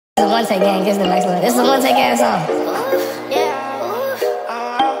This is one take gang, this is the next one. This is a one take ass song.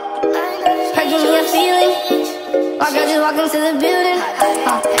 Her give me a feeling. My girl just walked into the building.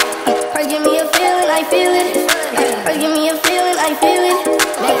 Her give me a feeling, I feel it. Her give me a feeling, I feel it.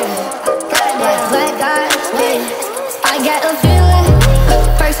 Black eyes, I got a feeling.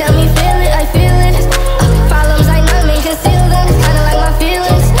 First tell me feel it, I feel it. Problems I know may conceal them. Kinda like my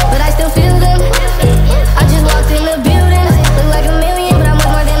feelings, but I still feel them. I just walked in the building. Look like a million, but I'm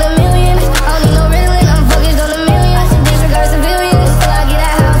worth more than a million. I don't need no reeling, I'm focused on the millions. Disregard civilians, till I get a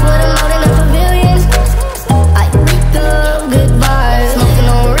house with a moat and a pavilion. I reek up good vibes,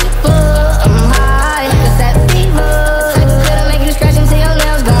 smoking on reefer. I'm high, it's that fever. That'll make you scratch until your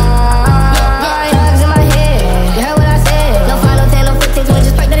nails gone. Drugs in my head, you heard what I said. No final 10, no 15, 20,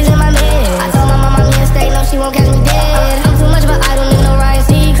 just break that is in my meds. I told my mama I'm here to stay, no she won't catch me dead. I'm too much, but I don't need no Ryan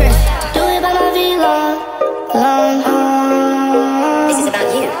Seacrest. Do it by my V-Long, long. This is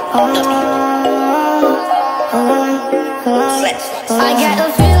about you. I got a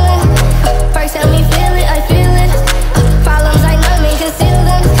feeling. First tell me feel it, I feel it. Problems I know may conceal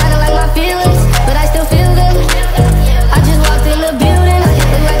them. Kinda like my feelings, but I still feel them. I just walked in the building.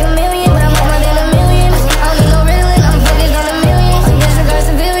 Look like a million, but I'm worth more than a million. I don't need no reeling, I'm focused on the millions. Disregard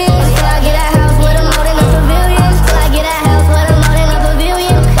civilians, till I get a house with a moat and a pavilion. Till I get a house with a moat and a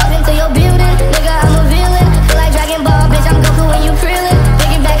pavilion. Walk into your building, nigga, I'm a villain. Feel like Dragon Ball, bitch, I'm Goku when you krillin'.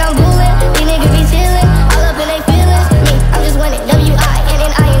 Take it back, I'm coolin'. These niggas be chillin', all up in they feelings. Me, I'm just winning,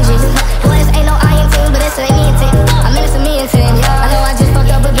 W-I-N-N-I-N-G. Boy, this ain't no I in team, but it's an E in team. I'm in it for me and team, yeah. I know I just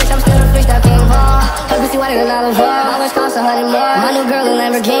fucked up, but bitch, I'm still a freestyle king ball. Her pussy whiter than olive oil. My wish costs 100 more. My new girl a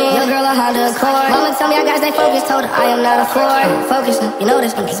Lamborghini, your girl a Honda Accord. Mama tell me I gotta stay focused, told her I am not a Ford. Focus, you know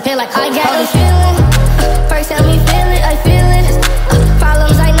this, disappear like I got a feeling. First tell me feel it, I feel it.